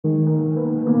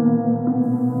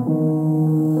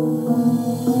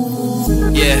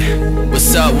Yeah,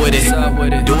 what's up with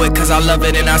it? Do it cause I love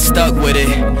it and I stuck with it.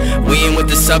 We ain't with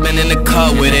the subbing in the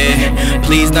cut with it.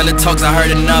 Please none of the talks, I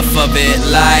heard enough of it.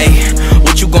 Like,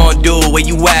 what you gonna do? Where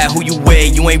you at? Who you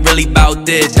with? You ain't really about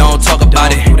this, don't talk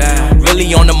about it.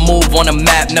 Really on the move, on the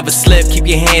map, never slip. Keep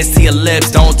your hands to your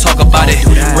lips, don't talk about it.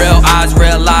 Real eyes,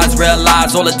 real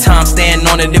lives, all the time. Stand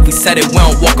on it, if we said it, we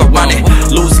don't walk around it.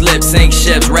 Loose lips, sink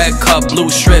ships, red cup, blue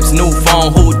strips, new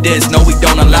phone, who this? No, we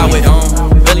don't allow it.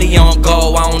 Really on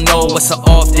go, I don't know what's an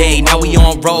off day. Now we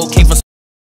on road, came from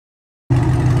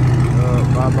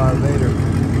bye later.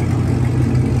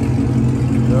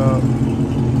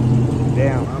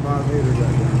 Damn, bye later,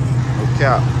 goddamn. No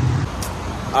cap.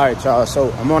 Alright, y'all,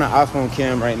 so I'm on an iPhone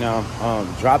cam right now,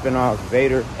 dropping off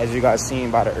Vader, as you guys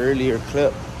seen by the earlier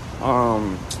clip.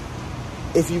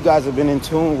 If you guys have been in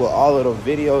tune with all of the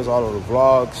videos, all of the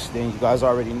vlogs, then you guys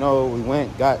already know we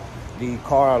got the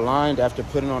car aligned after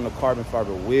putting on the carbon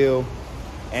fiber wheel,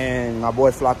 and my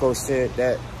boy Flacco said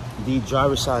that the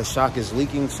driver's side shock is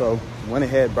leaking, so went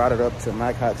ahead, brought it up to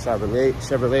Modiffied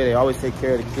Chevrolet. They always take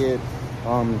care of the kid.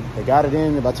 They got it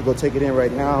in, about to go take it in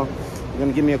right now. They're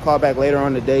gonna give me a call back later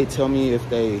on today, tell me if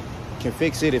they can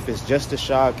fix it, if it's just a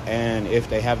shock, and if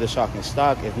they have the shock in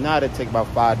stock. If not, it'll take about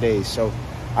 5 days, so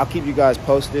I'll keep you guys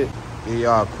posted. Give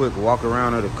y'all a quick walk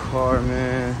around of the car,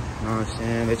 man. You know what I'm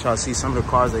saying? Let y'all see some of the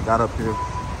cars they got up here.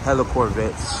 Hella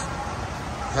Corvettes.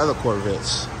 Hella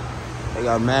Corvettes. They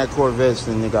got mad Corvettes,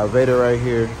 and they got Vader right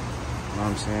here. You know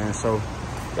what I'm saying? So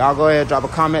y'all go ahead, drop a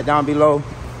comment down below.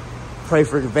 Pray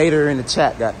for Vader in the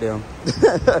chat, goddamn.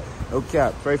 No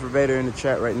cap. Pray for Vader in the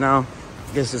chat right now.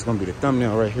 I guess it's gonna be the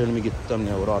thumbnail right here. Let me get the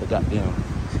thumbnail with all the goddamn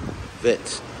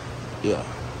vets. Yeah.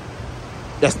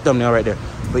 That's the thumbnail right there.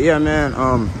 But yeah, man,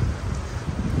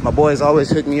 my boys always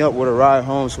hook me up with a ride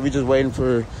home, so we just waiting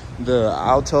for the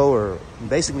Alto, or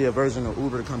basically a version of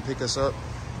Uber, to come pick us up.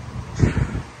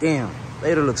 Damn,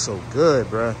 Vader looks so good,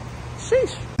 bruh.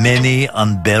 Sheesh. Many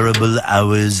unbearable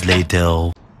hours later.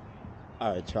 All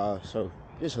right, y'all, so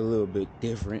just a little bit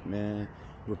different, man.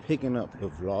 We're picking up the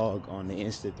vlog on the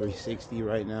Insta360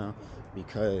 right now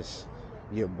because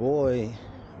your boy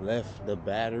left the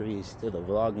batteries to the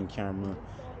vlogging camera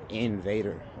in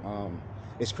Vader.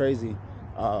 It's crazy.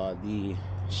 The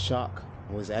shock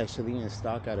was actually in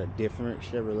stock at a different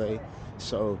Chevrolet,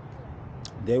 so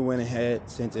they went ahead,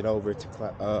 sent it over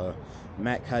to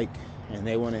Mac Hike, and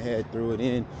they went ahead, threw it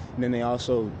in, and then they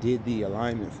also did the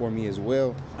alignment for me as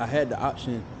well. I had the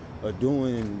option of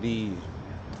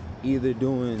either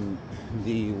doing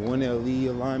the 1LE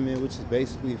alignment, which is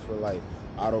basically for like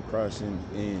autocross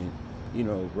and you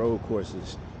know, road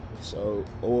courses, so,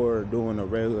 or doing a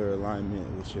regular alignment,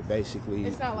 which would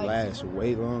basically last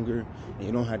way longer, and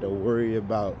you don't have to worry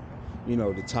about, you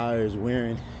know, the tires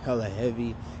wearing hella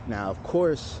heavy. Now, of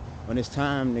course, when it's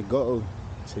time to go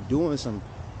to doing some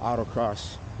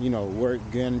autocross, you know, work,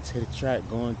 getting into the track,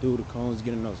 going through the cones,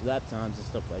 getting those lap times and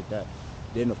stuff like that,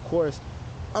 then of course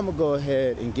I'm gonna go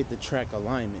ahead and get the track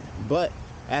alignment. But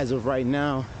as of right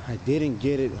now, I didn't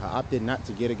get it. I opted not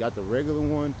to get it. Got the regular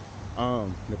one.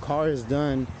 The car is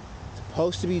done,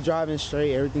 supposed to be driving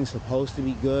straight, everything's supposed to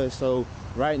be good. So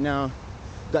right now,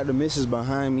 got the missus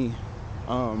behind me.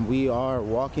 We are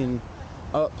walking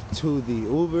up to the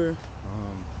Uber,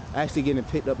 actually getting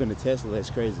picked up in the Tesla. That's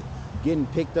crazy. Getting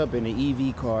picked up in the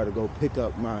EV car to go pick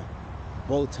up my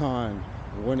Botan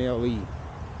 1LE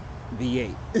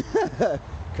V8.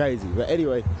 Crazy. But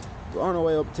anyway, we're on our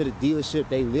way up to the dealership.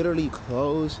 They literally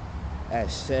close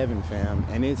at 7, fam,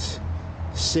 and it's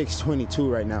 6:22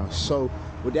 right now. So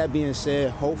with that being said,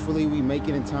 hopefully we make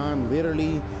it in time.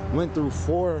 Literally went through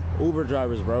 4 Uber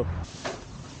drivers, bro.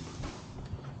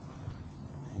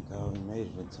 Thank God we made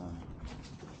it in time.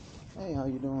 Hey, how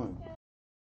you doing?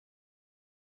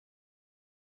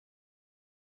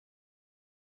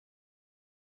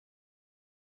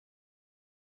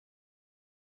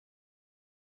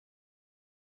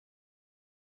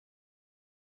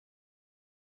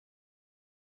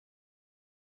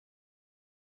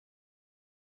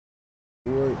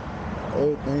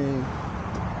 Everything,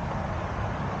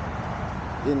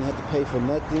 didn't have to pay for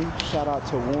nothing. Shout out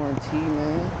to Warren T,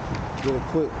 man. Did a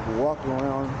quick walk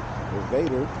around with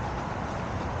Vader.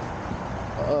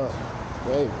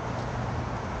 Babe,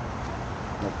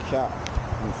 no cap.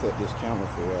 Let me flip this camera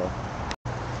for y'all.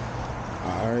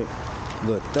 All right,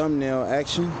 little thumbnail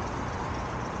action.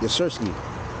 Yes, sirski.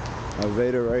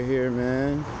 Vader right here,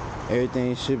 man.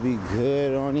 Everything should be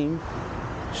good on him.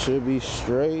 Should be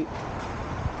straight.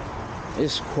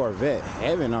 It's Corvette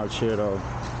heaven out here though.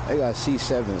 They got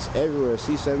C7s everywhere.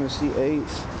 C7s,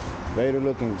 C8s. Vader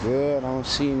looking good. I don't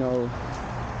see no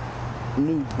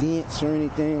new dents or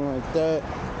anything like that.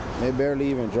 They barely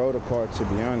even drove the car, to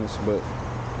be honest, but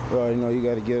you already know you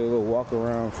got to get a little walk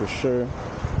around for sure.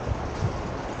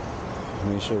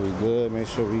 Make sure we good, make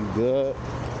sure we good.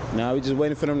 Now we just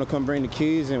waiting for them to come bring the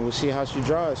keys and we'll see how she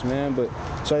drives, man. But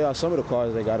show y'all some of the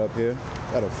cars they got up here.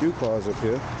 Got a few cars up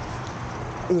here.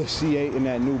 The C8 and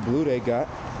that new blue they got.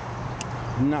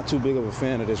 I'm not too big of a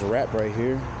fan of this wrap right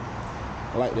here.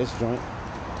 I like this joint.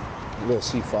 Little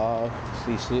C5,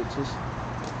 C6s.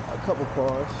 A couple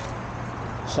cars.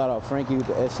 Shout out Frankie with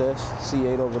the SS.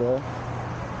 C8 over there.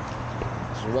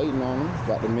 Just waiting on them.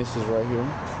 Got the missus right here.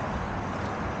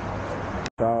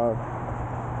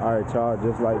 Alright, y'all,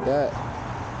 just like that.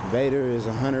 Vader is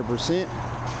 100%.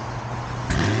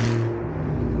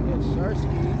 Yes,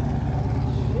 Sirski.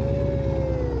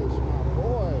 Sheesh, my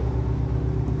boy.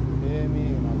 You hear me?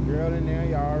 My girl in there,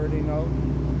 y'all already know.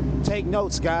 Take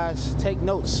notes, guys. Take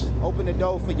notes. Open the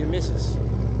door for your missus.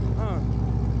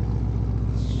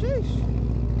 Sheesh.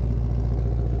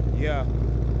 Yeah.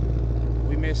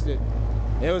 We missed it.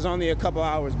 It was only a couple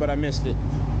hours, but I missed it.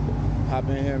 Hop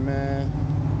in here, man.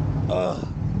 I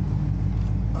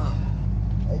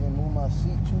didn't move my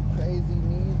seat too crazy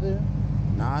neither.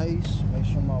 Nice. Make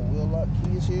sure my wheel lock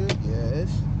key is here. Yes.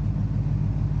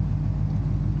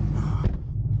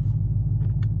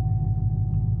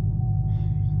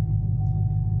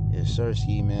 Yes,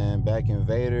 Sirski, man. Back in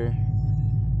Vader.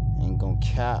 Ain't gonna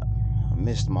cap. I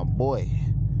missed my boy.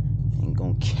 Ain't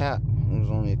gonna cap. It was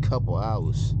only a couple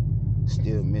hours.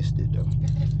 Still missed it though.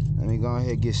 Let me go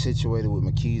ahead and get situated with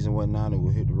my keys and whatnot and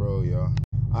we'll hit the road, y'all.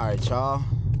 Alright, y'all.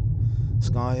 Let's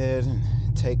go ahead and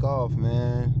take off,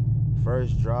 man.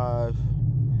 First drive,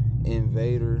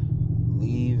 Invader,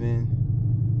 leaving.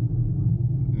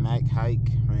 Mac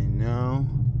hike right now.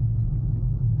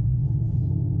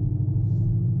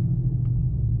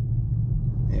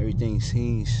 Everything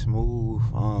seems smooth.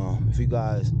 If you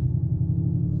guys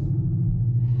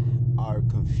are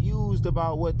confused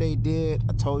about what they did,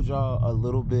 I told y'all a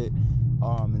little bit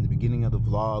in the beginning of the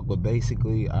vlog, but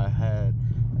basically I had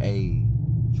a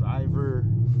driver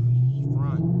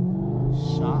front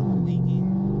shock leaking,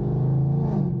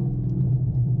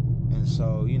 and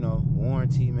so, you know,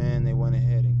 warranty, man, they went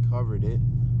ahead and covered it.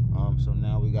 So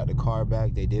now we got the car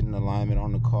back. They did an alignment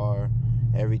on the car.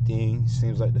 Everything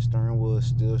seems like the steering wheel is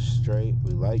still straight.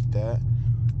 We like that.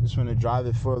 Just want to drive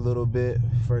it for a little bit,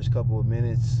 first couple of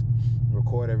minutes,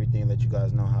 record everything, let you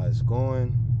guys know how it's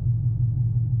going.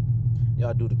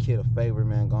 Y'all do the kid a favor,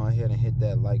 man. Go ahead and hit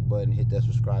that like button, hit that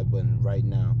subscribe button right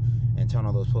now, and turn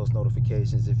on those post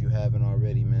notifications if you haven't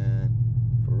already, man.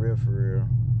 For real, for real.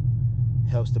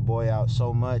 Helps the boy out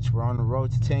so much. We're on the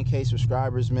road to 10K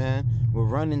subscribers, man. We're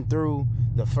running through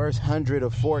the first 100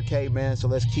 of 4K, man, so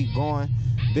let's keep going.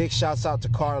 Big shouts out to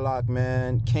CARLOCK,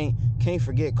 man. Can't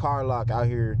forget CARLOCK out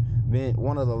here, been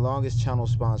one of the longest channel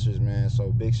sponsors, man.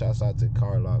 So big shouts out to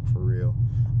CARLOCK for real,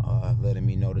 letting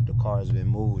me know that the car has been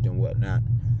moved and whatnot.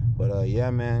 But yeah,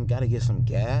 man, gotta get some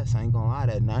gas. I ain't gonna lie,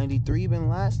 that 93 been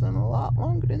lasting a lot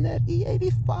longer than that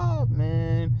E85,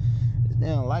 man. This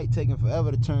damn light taking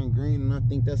forever to turn green, and I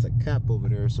think that's a cap over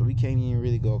there, so we can't even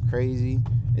really go crazy.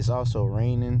 It's also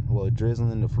raining, well,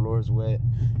 drizzling, the floor is wet,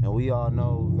 and we all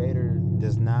know Vader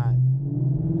does not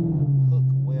hook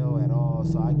well at all,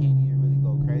 so I can't even really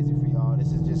go crazy for y'all.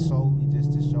 This is just solely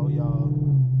just to show y'all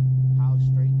how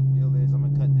straight the wheel is. I'm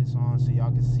gonna cut this on so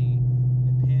y'all can see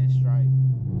the pinstripe.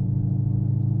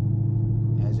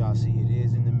 As y'all see, it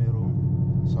is in the middle,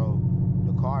 so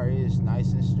the car is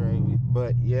nice and straight.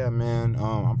 But yeah, man,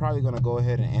 I'm probably gonna go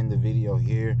ahead and end the video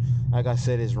here. Like I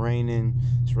said, it's raining.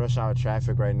 It's rush hour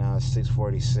traffic right now. It's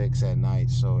 6:46 at night,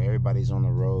 so everybody's on the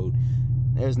road.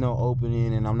 There's no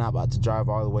opening, and I'm not about to drive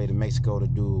all the way to Mexico to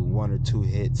do 1 or 2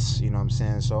 hits, you know what I'm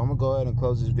saying? So I'm gonna go ahead and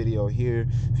close this video here.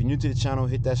 If you're new to the channel,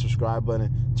 hit that subscribe button,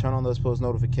 turn on those post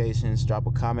notifications, drop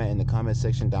a comment in the comment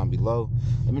section down below.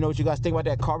 Let me know what you guys think about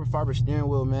that carbon fiber steering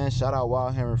wheel, man. Shout out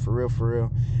Wild Hammer, for real, for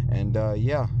real. And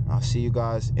yeah, I'll see you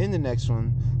guys in the next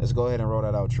one. Let's go ahead and roll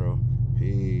that outro.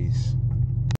 Peace.